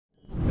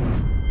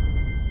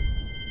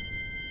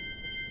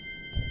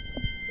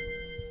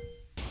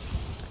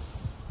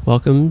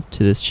Welcome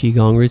to this Qi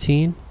Gong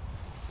routine.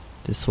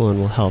 This one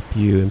will help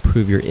you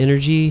improve your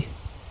energy.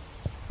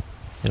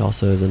 It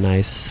also is a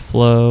nice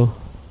flow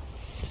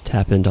to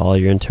tap into all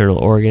your internal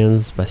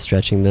organs by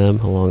stretching them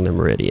along their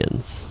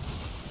meridians.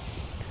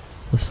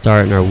 Let's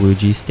start in our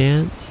Wuji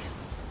stance.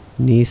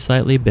 Knees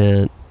slightly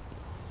bent,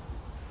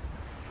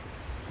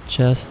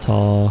 chest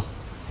tall,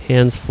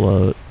 hands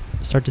float.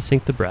 Start to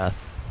sync the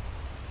breath.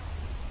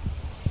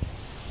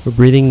 We're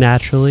breathing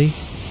naturally,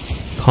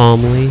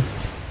 calmly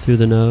through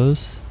the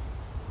nose.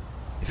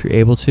 If you're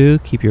able to,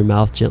 keep your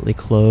mouth gently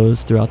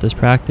closed throughout this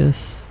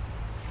practice.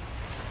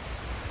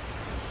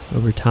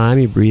 Over time,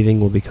 your breathing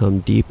will become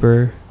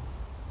deeper.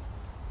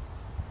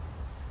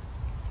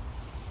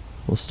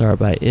 We'll start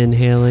by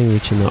inhaling,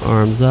 reaching the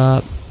arms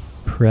up,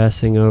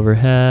 pressing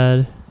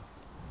overhead,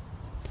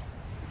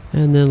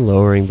 and then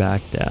lowering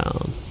back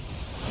down.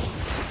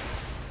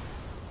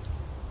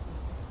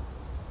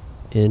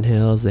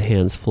 Inhale as the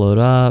hands float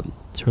up.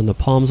 Turn the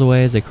palms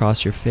away as they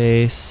cross your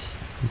face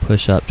and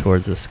push up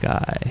towards the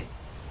sky.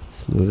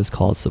 This move is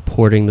called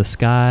supporting the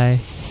sky.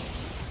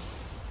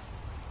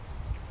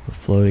 We're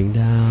floating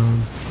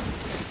down.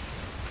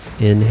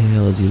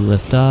 Inhale as you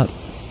lift up.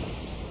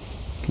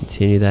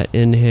 Continue that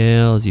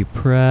inhale as you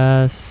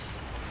press.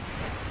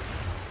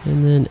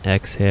 And then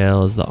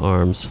exhale as the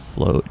arms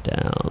float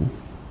down.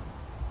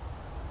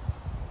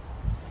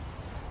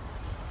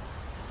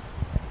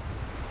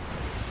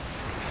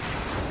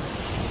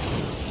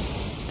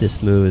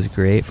 This move is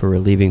great for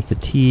relieving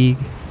fatigue.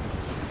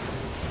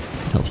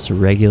 It helps to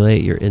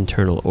regulate your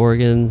internal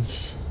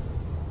organs.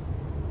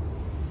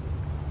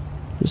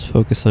 Just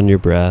focus on your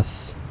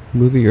breath.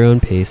 Move at your own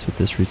pace with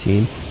this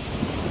routine.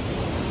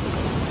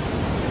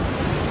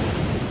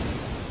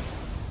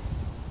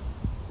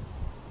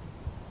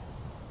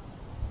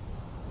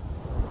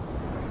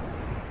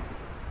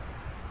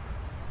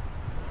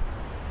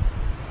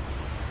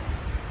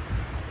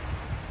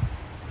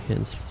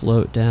 Hands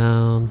float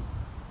down.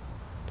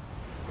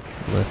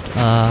 Lift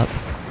up,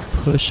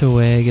 push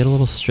away, get a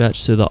little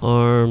stretch through the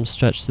arms,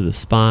 stretch through the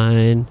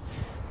spine.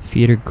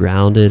 Feet are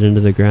grounded into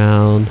the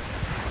ground.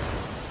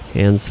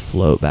 Hands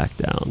float back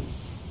down.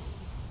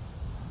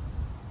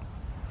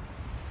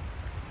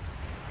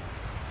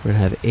 We're going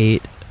to have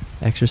 8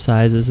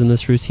 exercises in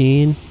this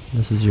routine.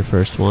 This is your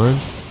first one.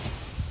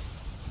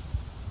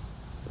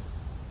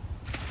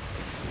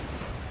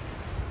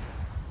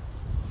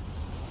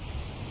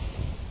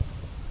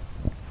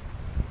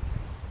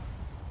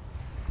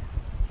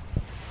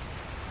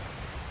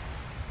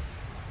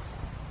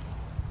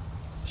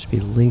 Should be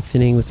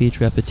lengthening with each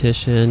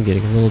repetition,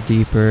 getting a little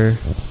deeper.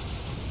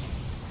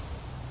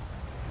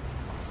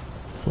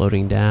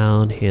 Floating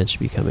down, hands should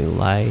be becoming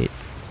light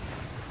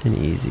and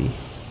easy.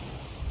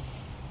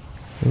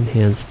 And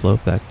hands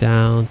float back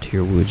down to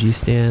your Wuji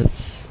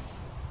stance.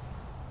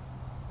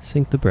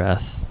 Sync the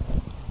breath.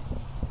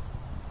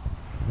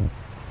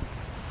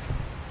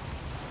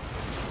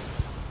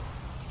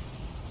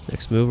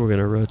 Next move, we're going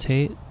to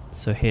rotate.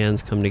 So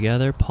hands come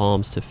together,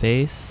 palms to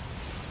face.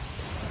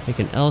 Make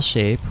an L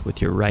shape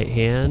with your right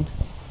hand.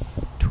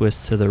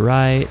 Twist to the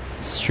right,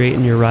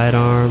 straighten your right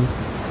arm.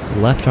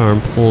 Left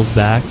arm pulls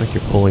back like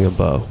you're pulling a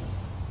bow.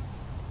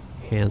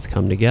 Hands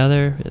come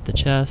together at the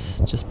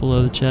chest, just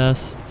below the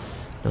chest.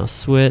 Now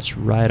switch,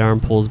 right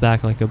arm pulls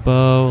back like a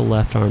bow,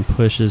 left arm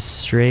pushes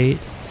straight.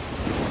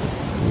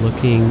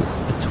 Looking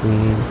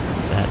between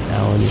that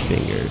L and your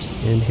fingers.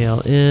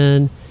 Inhale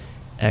in,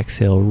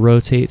 exhale,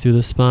 rotate through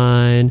the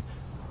spine.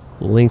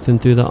 Lengthen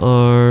through the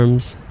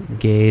arms.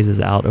 Gaze is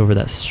out over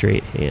that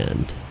straight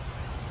hand.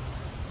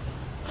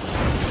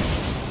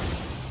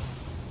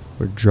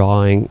 We're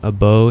drawing a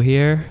bow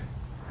here.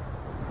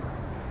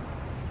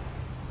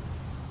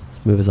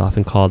 This move is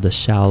often called the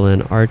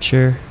Shaolin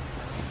Archer.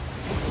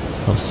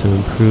 Helps to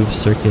improve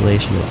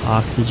circulation of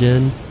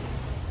oxygen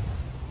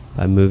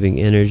by moving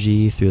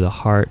energy through the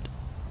heart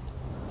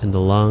and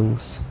the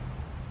lungs.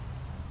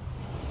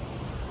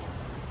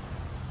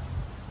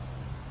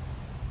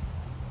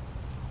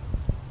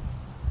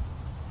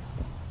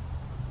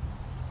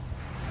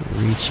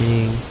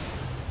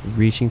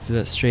 Reaching through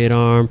that straight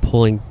arm,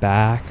 pulling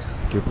back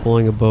like you're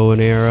pulling a bow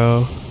and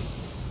arrow.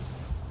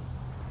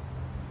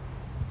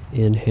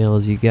 Inhale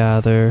as you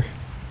gather.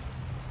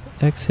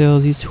 Exhale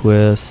as you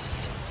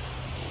twist.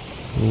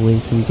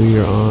 Lengthen through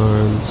your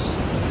arms.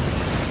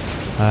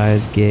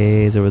 Eyes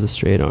gaze over the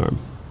straight arm.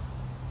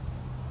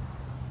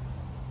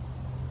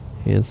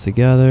 Hands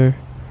together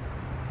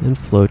and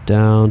float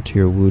down to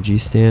your Wuji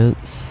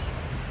stance.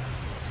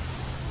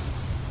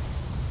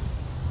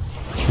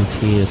 This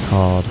routine is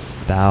called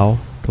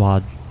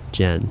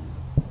BaDuanJin.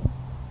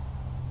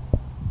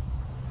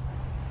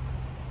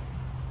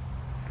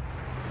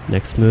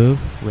 Next move,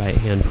 right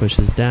hand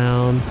pushes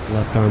down,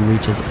 left arm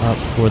reaches up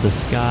for the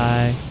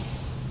sky.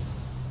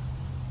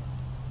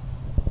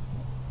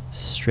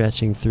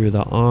 Stretching through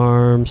the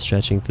arms,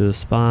 stretching through the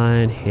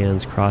spine,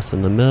 hands cross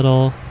in the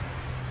middle.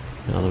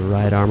 Now the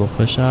right arm will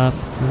push up,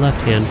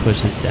 left hand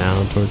pushes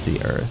down towards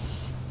the earth.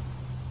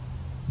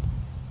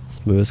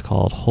 This move is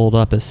called hold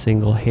up a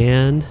single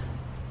hand.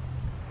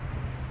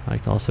 I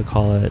like to also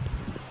call it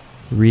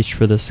reach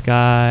for the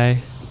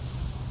sky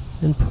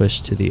and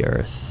push to the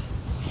earth.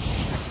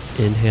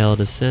 Inhale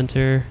to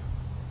center.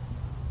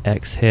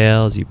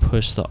 Exhale as you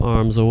push the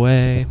arms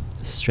away,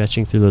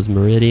 stretching through those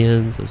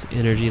meridians, those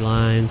energy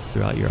lines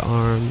throughout your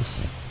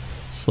arms.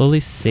 Slowly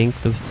sink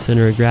the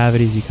center of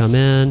gravity as you come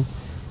in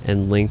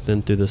and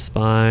lengthen through the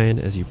spine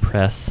as you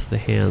press the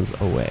hands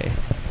away.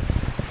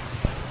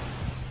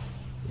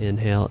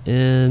 Inhale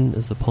in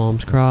as the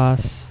palms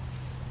cross.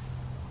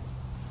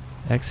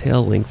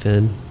 Exhale,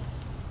 lengthen.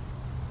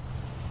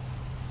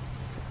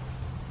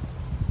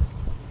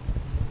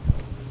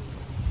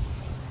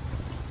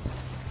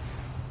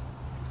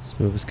 This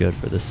move is good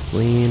for the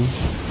spleen,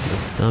 the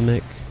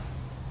stomach,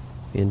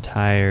 the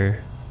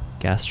entire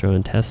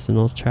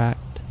gastrointestinal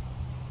tract.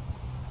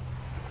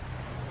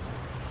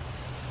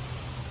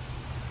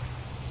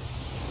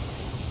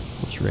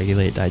 Helps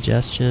regulate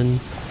digestion,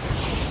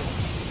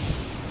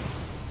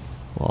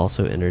 while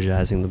also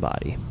energizing the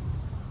body.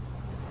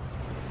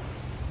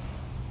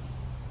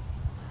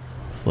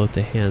 Float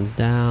the hands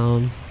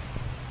down.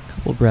 A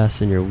couple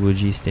breaths in your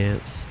Wuji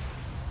stance.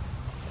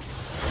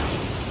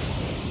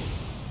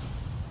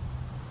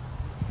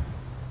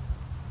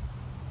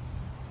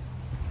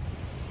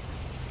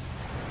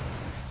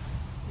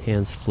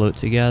 Hands float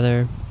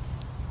together.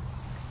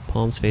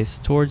 Palms face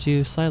towards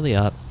you, slightly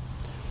up.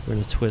 We're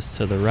going to twist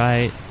to the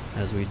right.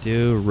 As we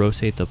do,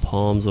 rotate the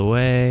palms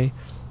away,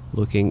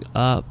 looking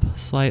up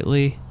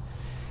slightly.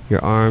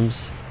 Your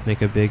arms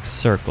make a big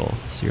circle.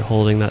 So you're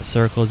holding that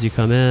circle as you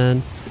come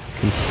in.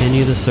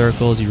 Continue the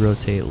circle as you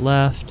rotate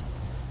left,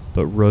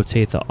 but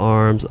rotate the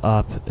arms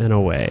up and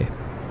away.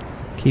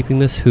 Keeping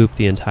this hoop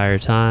the entire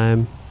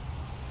time.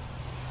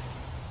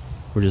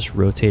 We're just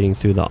rotating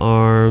through the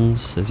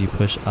arms as you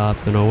push up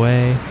and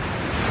away.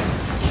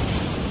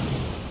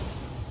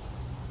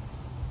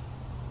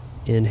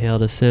 Inhale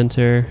to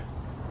center.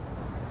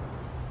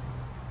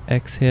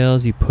 Exhale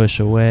as you push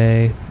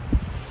away.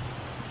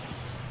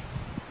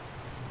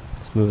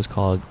 This move is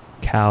called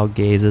cow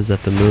gazes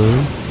at the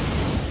moon.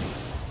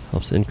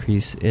 Helps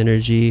increase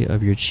energy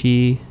of your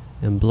qi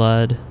and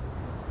blood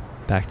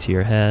back to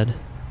your head.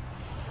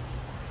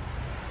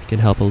 It can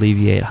help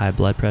alleviate high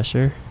blood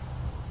pressure.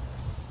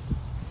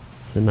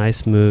 It's a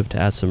nice move to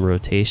add some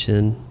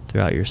rotation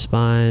throughout your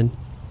spine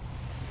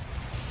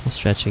while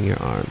stretching your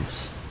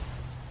arms.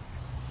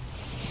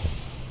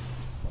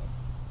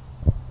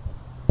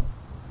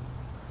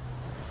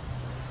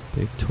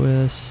 Big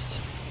twist.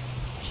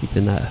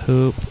 Keeping that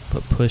hoop,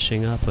 but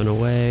pushing up and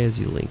away as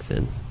you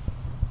lengthen.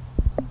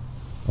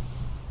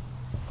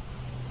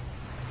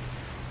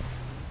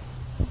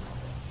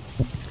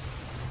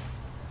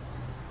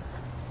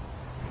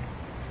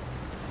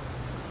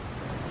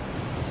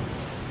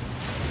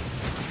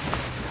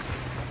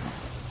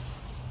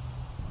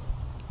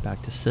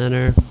 Back to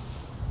center.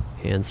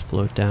 Hands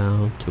float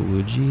down to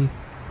Wuji.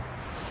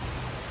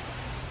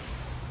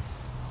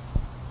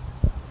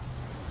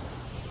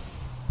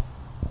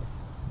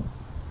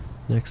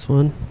 Next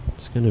one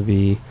is going to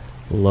be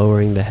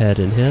lowering the head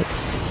and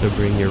hips. So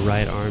bring your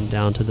right arm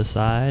down to the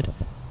side.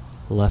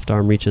 The left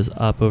arm reaches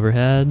up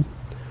overhead.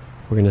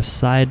 We're going to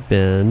side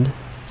bend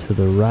to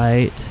the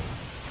right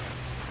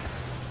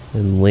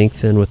and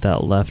lengthen with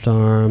that left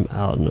arm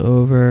out and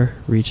over,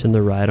 reaching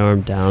the right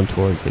arm down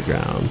towards the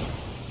ground.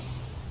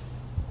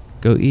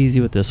 Go easy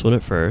with this one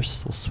at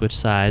first. We'll switch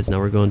sides. Now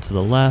we're going to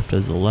the left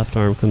as the left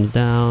arm comes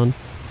down,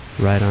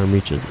 right arm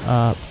reaches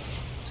up.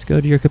 Just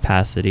go to your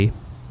capacity.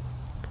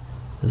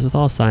 As with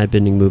all side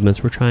bending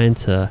movements, we're trying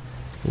to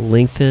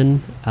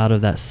lengthen out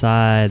of that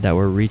side that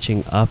we're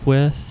reaching up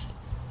with,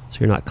 so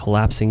you're not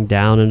collapsing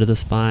down into the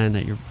spine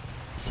that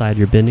side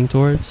you're bending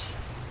towards.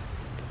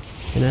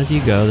 And as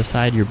you go, the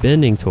side you're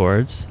bending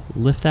towards,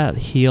 lift that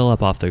heel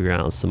up off the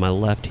ground. So my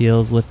left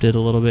heel's lifted a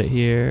little bit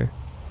here.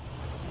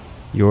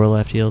 Your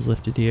left heel's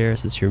lifted here,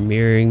 since you're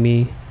mirroring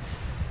me.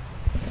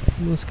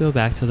 And let's go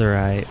back to the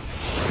right.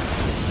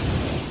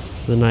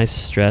 This is a nice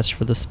stretch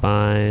for the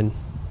spine.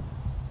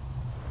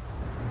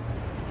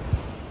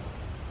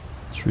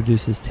 This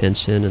reduces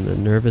tension in the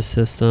nervous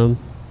system.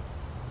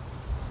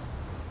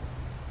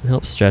 It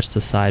helps stretch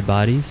the side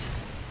bodies.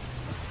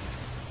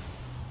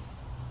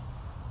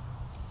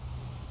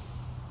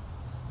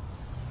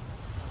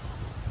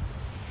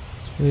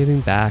 Just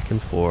moving back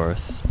and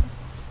forth.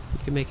 You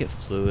can make it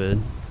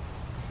fluid,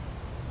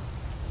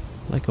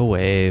 like a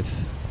wave.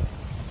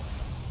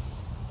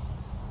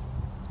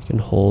 You can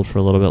hold for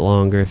a little bit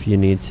longer if you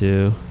need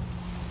to.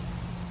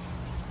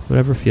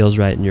 Whatever feels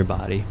right in your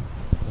body.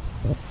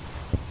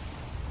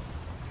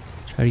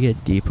 Try to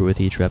get deeper with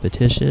each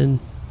repetition,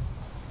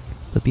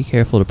 but be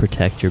careful to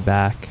protect your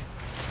back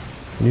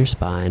and your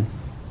spine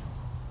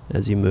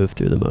as you move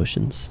through the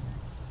motions.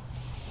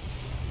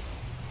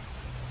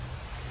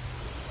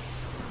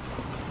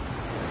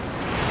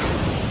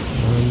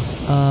 Arms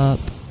up,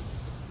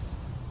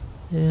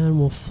 and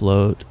we'll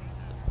float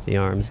the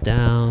arms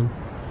down,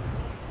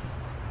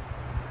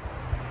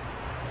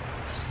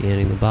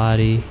 scanning the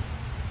body.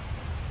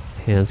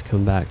 Hands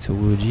come back to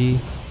Wuji.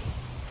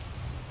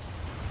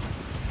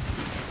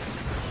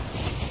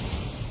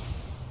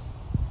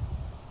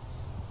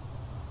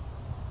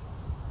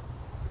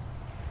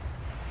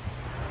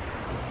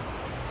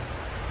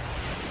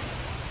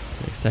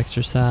 next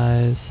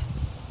exercise,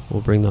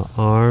 we'll bring the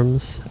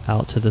arms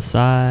out to the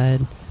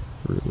side,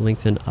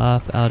 lengthen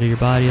up out of your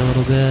body a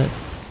little bit,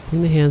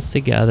 bring the hands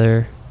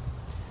together,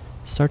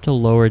 start to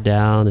lower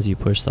down as you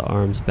push the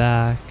arms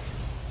back,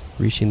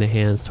 reaching the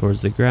hands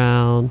towards the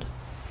ground,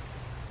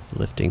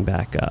 lifting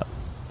back up.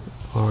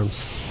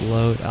 Arms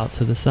float out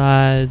to the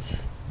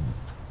sides,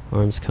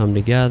 arms come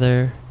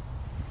together,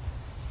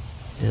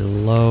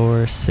 and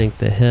lower, sink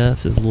the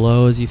hips as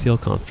low as you feel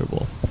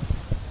comfortable.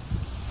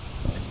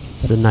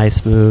 It's a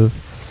nice move.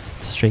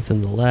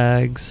 Strengthen the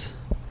legs,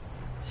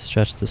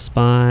 stretch the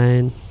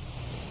spine,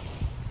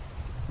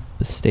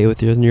 but stay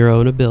within your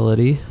own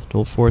ability.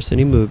 Don't force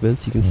any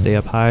movements. You can stay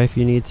up high if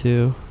you need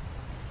to.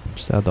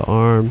 Just add the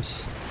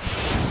arms.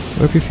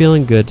 Or if you're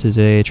feeling good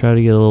today, try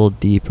to get a little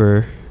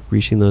deeper,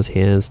 reaching those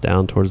hands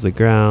down towards the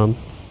ground.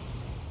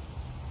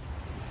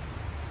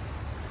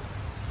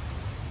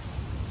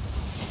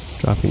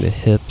 Dropping the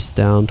hips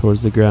down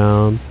towards the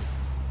ground.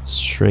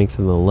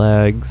 Strengthen the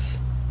legs.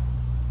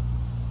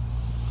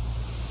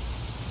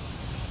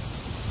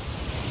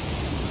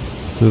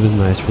 Move is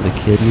nice for the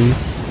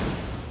kidneys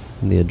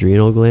and the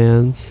adrenal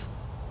glands.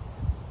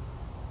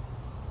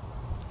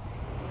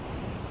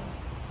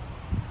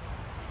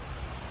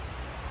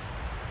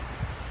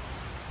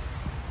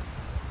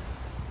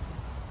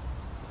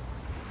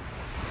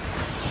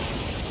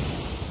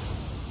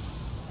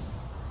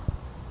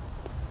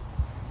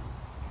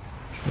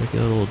 Try to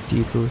get a little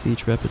deeper with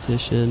each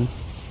repetition.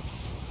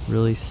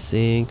 Really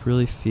sink,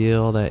 really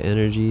feel that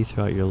energy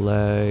throughout your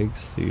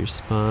legs, through your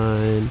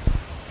spine.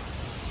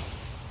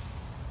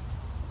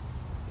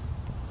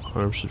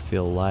 Arms should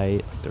feel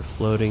light, like they're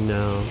floating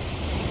now.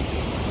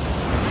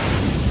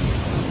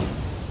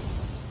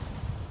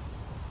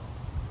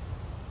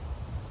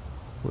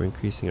 We're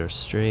increasing our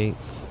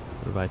strength,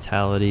 our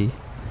vitality,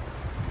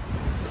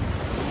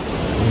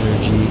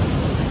 energy,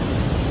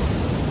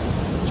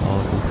 which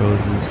all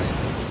composes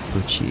for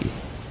Qi.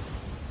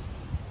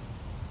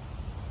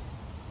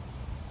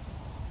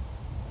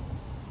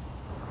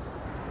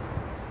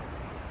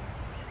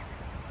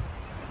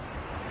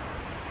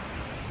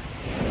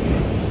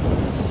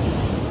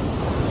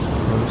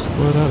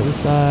 Float out to the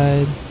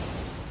side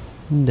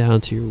and down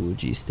to your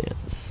Wuji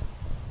stance.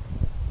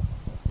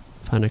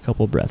 Find a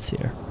couple breaths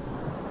here.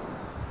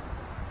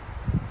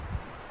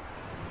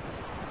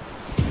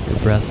 Your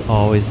breath's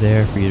always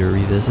there for you to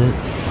revisit.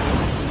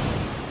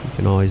 You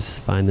can always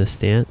find this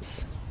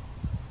stance.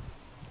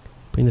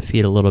 Bring the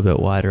feet a little bit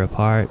wider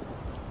apart.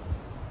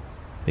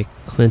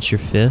 Clench your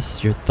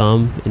fists, your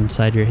thumb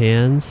inside your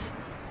hands.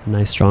 A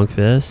nice strong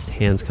fist.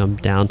 Hands come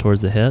down towards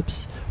the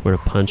hips. We're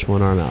going to punch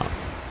one arm out.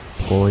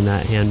 Pulling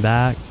that hand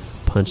back,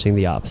 punching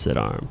the opposite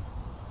arm.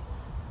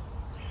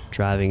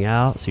 Driving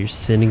out, so you're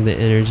sending the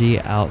energy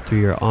out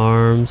through your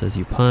arms as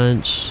you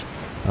punch.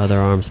 Other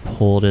arms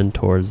pulled in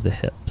towards the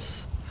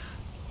hips.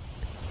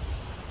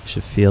 You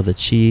should feel the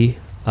Qi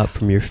up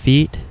from your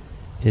feet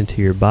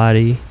into your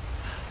body.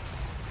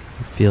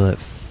 Feel it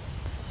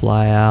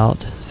fly out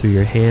through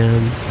your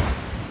hands,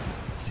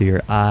 through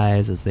your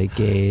eyes as they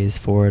gaze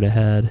forward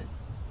ahead.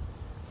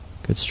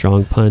 Good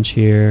strong punch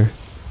here.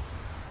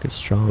 Good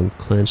strong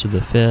clench of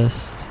the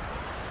fist.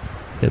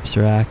 Hips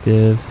are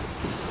active.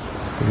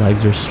 The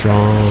legs are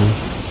strong.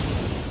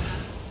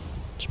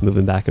 Just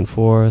moving back and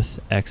forth.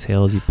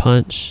 Exhale as you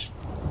punch.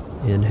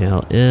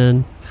 Inhale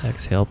in.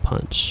 Exhale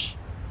punch.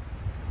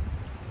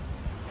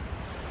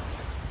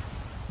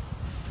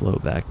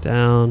 Float back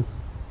down.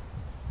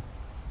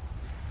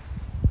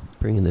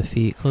 Bringing the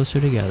feet closer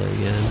together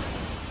again.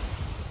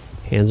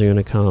 Hands are going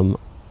to come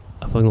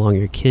up along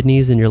your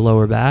kidneys and your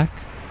lower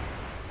back.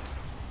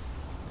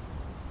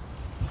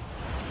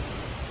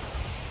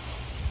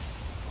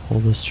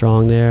 Hold this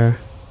strong there.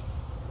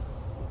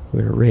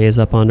 We're going to raise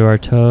up onto our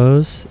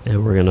toes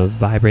and we're going to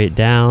vibrate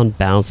down,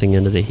 bouncing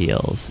into the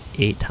heels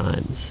 8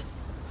 times.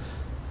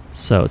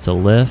 So it's a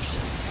lift,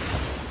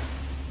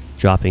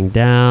 dropping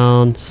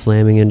down,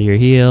 slamming into your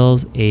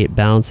heels, 8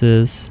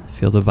 bounces.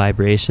 Feel the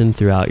vibration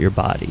throughout your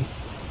body.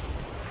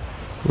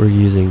 We're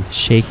using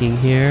shaking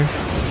here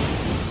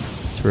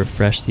to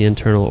refresh the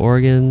internal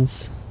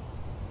organs.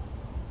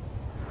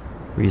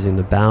 We're using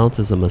the bounce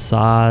as a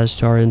massage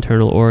to our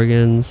internal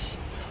organs.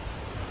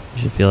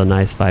 You should feel a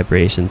nice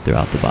vibration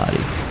throughout the body.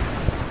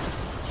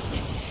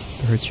 If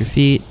it hurts your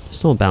feet,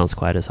 just don't bounce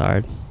quite as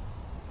hard.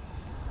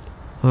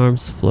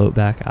 Arms float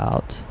back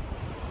out.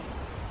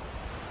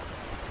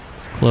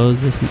 Let's close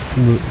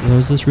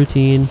this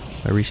routine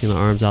by reaching the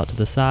arms out to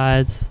the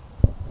sides,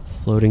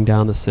 floating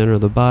down the center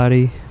of the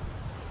body,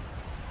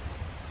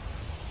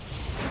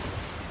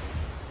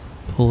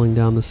 pulling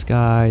down the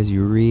sky as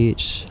you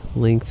reach,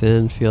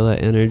 lengthen, feel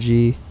that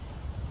energy,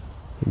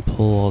 and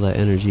pull all that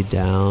energy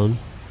down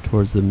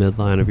towards the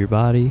midline of your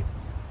body.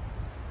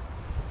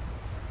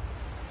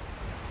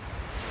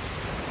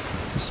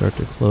 We start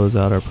to close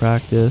out our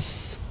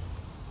practice.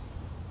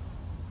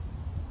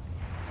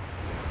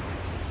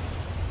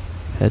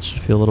 Head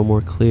should feel a little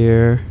more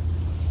clear.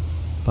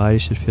 Body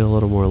should feel a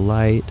little more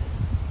light.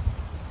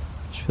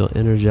 Should feel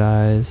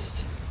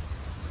energized.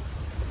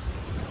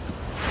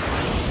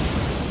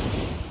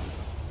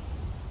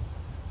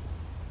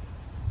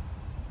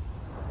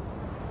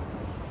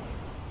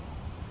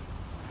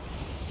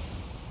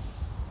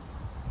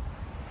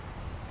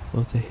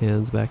 Float the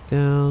hands back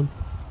down.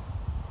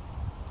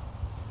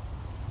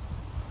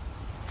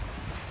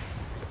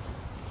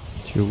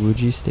 To your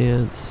Wuji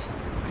stance.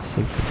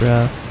 Sink the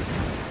breath.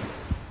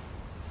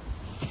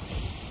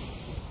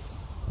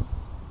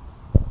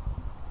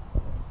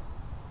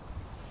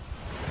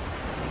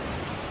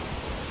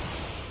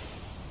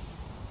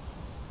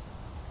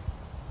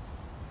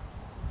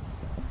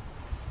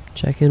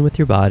 Check in with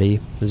your body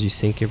as you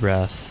sink your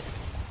breath.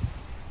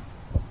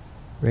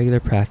 Regular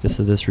practice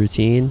of this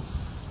routine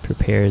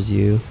prepares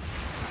you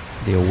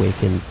for the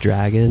awakened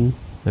dragon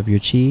of your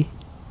Qi.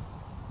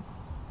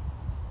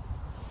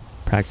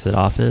 Practice it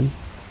often.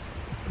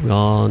 We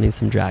all need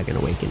some dragon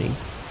awakening.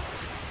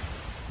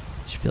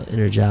 You should feel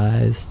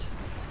energized.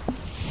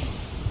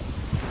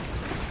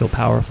 Feel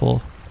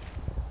powerful.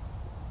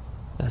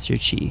 That's your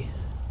Qi.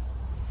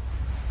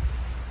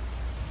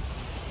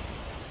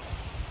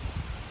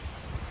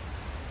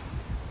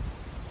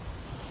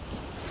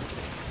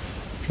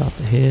 Drop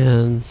the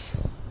hands.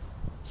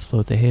 Let's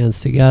float the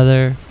hands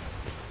together.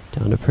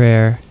 Down to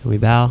prayer. And we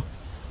bow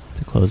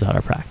to close out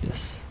our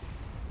practice.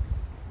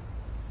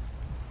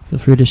 Feel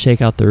free to shake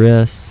out the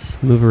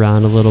wrists. Move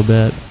around a little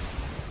bit.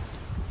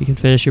 You can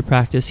finish your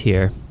practice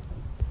here.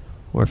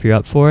 Or if you're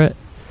up for it,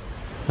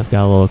 I've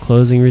got a little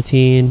closing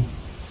routine.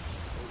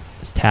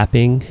 It's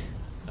tapping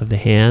of the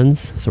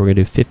hands. So we're going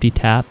to do 50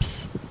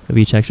 taps of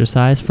each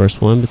exercise.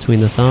 First one between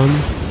the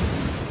thumbs.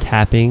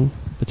 Tapping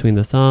between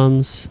the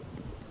thumbs.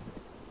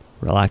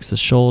 Relax the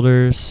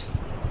shoulders.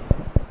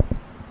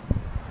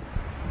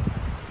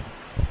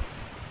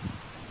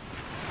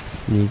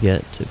 When you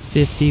get to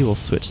 50, we'll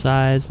switch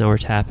sides. Now we're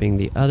tapping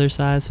the other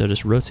side, so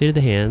just rotate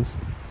the hands.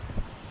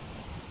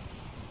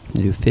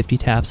 You do 50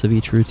 taps of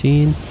each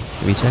routine,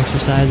 of each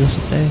exercise, I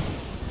should say.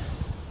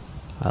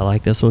 I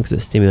like this one because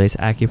it stimulates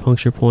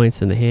acupuncture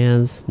points in the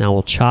hands. Now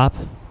we'll chop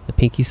the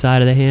pinky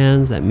side of the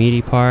hands, that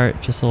meaty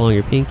part, just along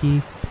your pinky.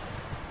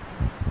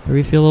 Where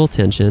you feel a little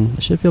tension.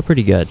 It should feel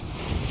pretty good.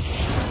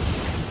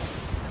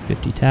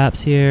 50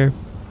 taps here.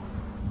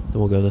 Then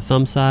we'll go to the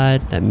thumb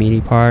side, that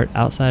meaty part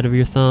outside of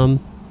your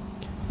thumb.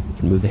 You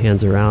can move the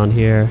hands around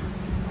here.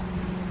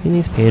 If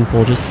anything's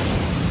painful, just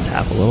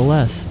tap a little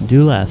less,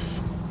 do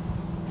less.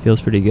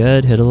 Feels pretty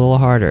good, hit a little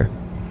harder.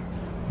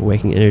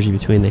 Awakening energy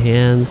between the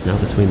hands, now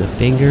between the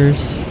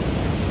fingers.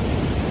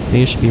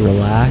 Fingers should be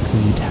relaxed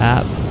as you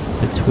tap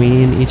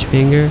between each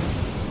finger.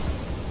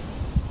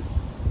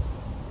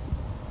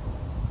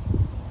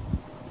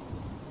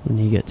 When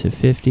you get to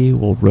 50,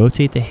 we'll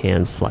rotate the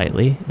hands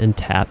slightly and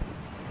tap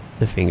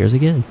the fingers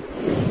again.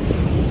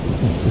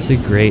 This is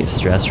a great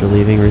stress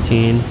relieving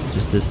routine,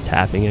 just this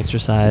tapping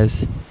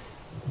exercise. It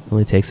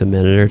only takes a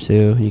minute or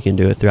two. You can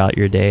do it throughout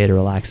your day to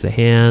relax the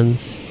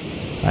hands,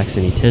 relax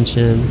any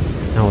tension.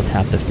 Now we'll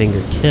tap the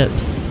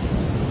fingertips,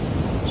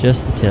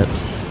 just the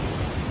tips.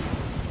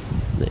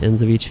 The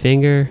ends of each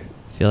finger,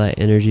 feel that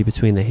energy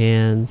between the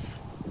hands.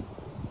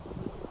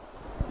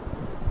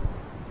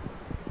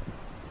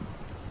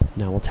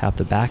 Now we'll tap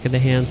the back of the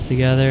hands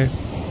together.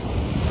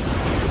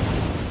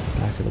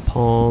 Back to the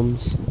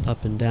palms,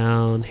 up and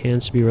down.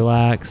 Hands should be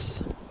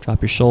relaxed.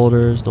 Drop your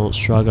shoulders, don't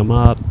shrug them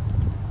up.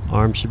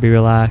 Arms should be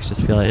relaxed,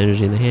 just feel that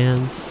energy in the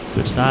hands.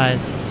 Switch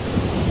sides.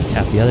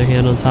 Tap the other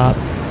hand on top.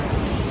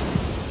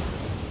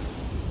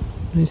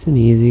 Nice and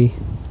easy.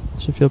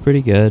 Should feel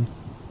pretty good.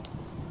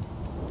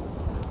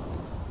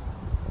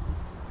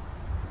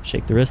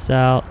 Shake the wrists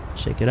out,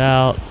 shake it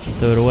out, and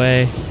throw it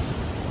away.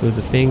 Move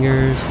the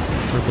fingers,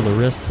 circle the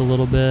wrists a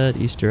little bit,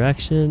 each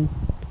direction.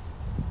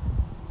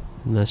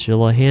 And that's your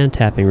little hand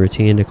tapping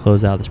routine to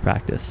close out this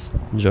practice.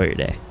 Enjoy your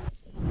day.